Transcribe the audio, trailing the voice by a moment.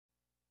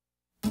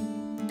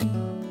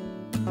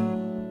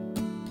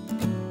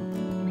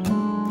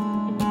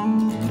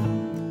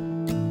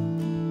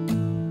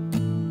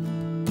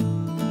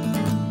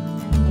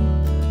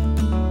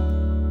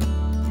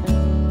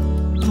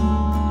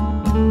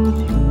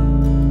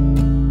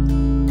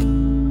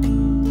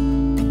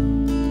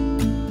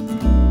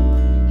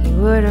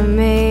have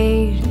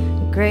made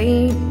a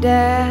great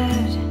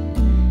dad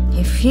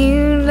if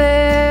you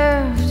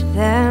lived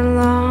that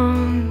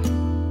long.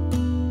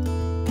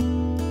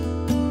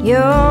 Your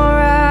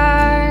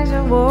eyes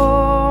are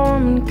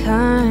warm and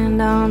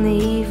kind on the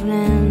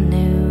evening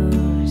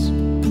news.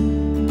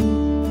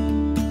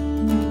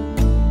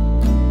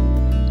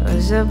 It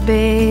was a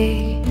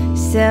big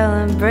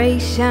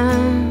celebration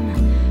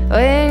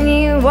when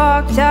you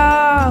walked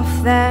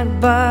off that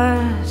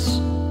bus,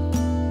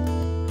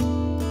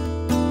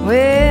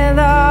 with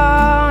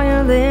all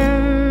your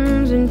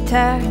limbs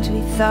intact.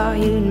 We thought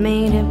you'd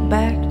made it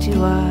back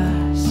to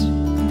us,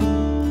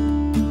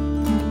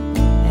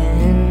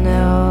 and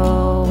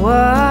no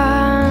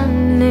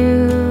one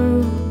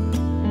knew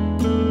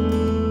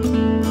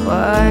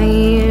what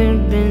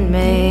you'd been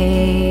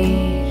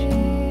made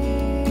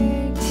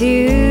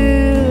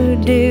to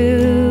do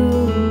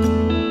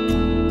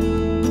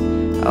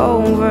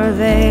over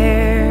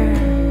there.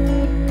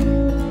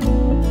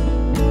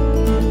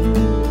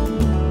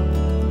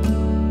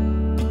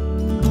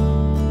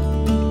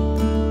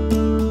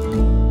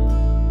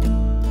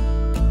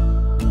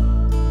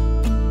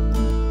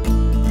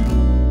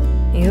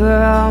 You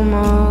were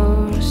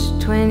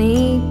almost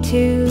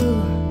 22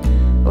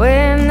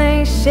 when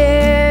they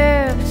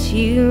shipped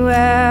you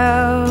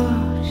out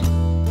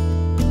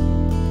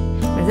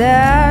with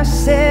the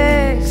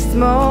 6th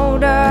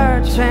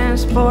Motor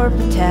Transport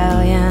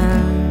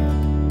Battalion.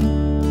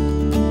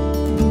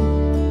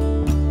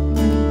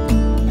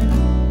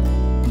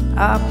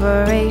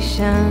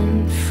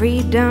 Operation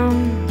Freedom,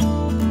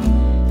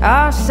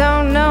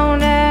 also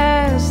known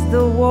as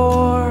the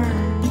war.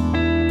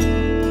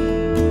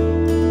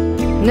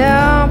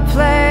 No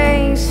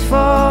place for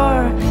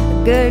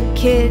a good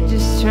kid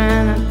just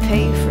trying to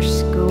pay for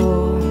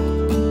school,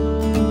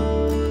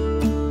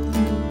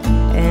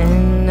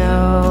 and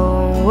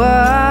no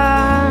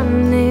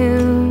one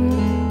knew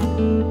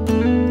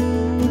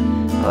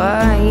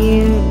what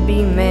you'd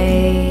be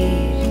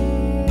made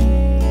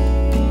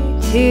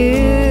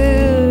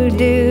to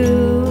do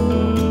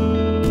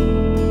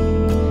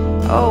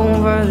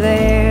over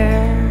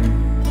there.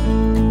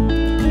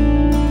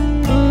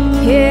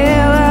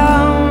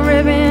 Yellow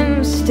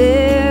ribbon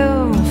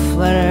still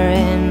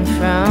fluttering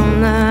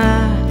from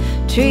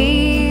the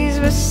trees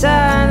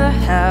beside the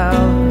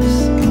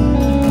house.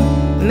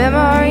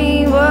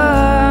 Memory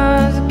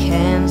was a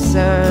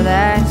cancer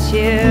that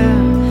you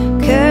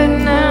could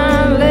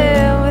not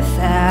live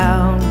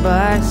without,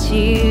 but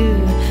you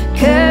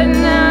could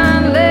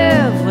not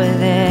live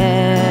with it.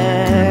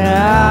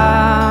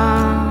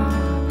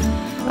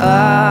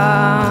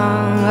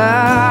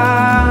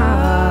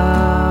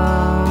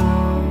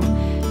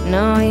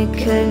 No, you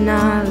could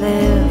not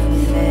live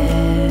with it.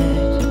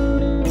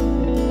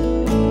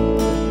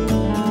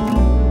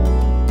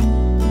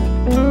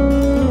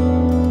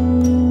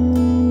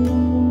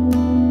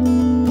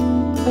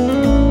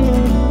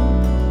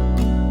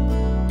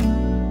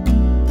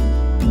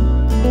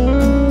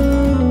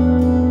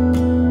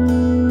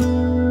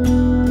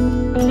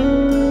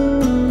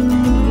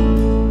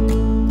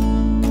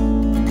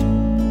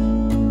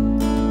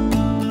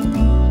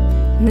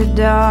 In the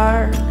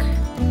dark,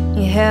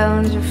 you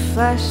held your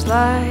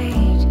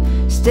flashlight,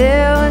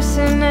 still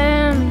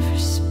listening for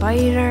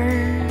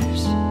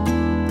spiders.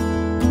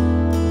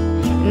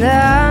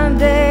 The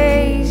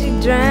days you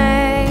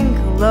drank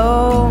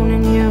alone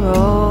in your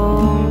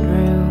old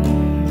room,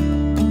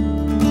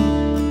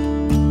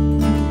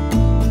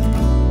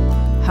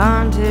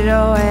 haunted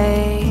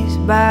always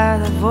by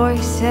the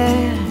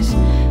voices,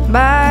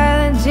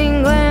 by the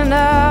jingling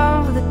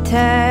of the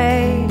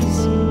tags,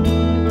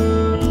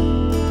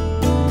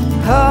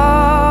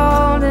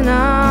 holding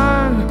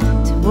on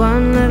to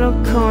one little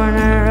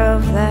corner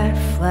of that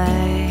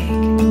flag,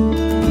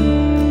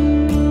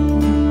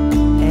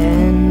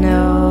 and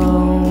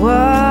no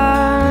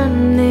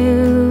one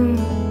knew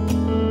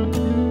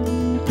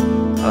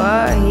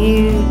what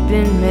you'd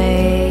been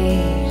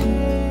made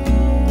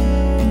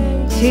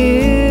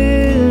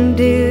to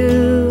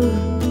do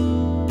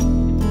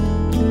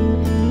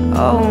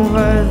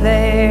over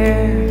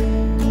there.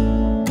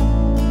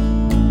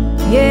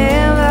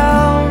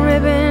 Yellow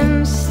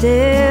ribbon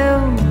still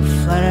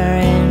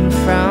fluttering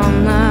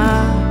from the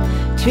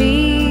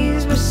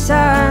trees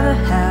beside the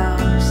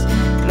house,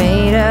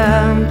 made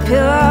a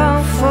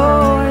pillow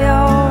for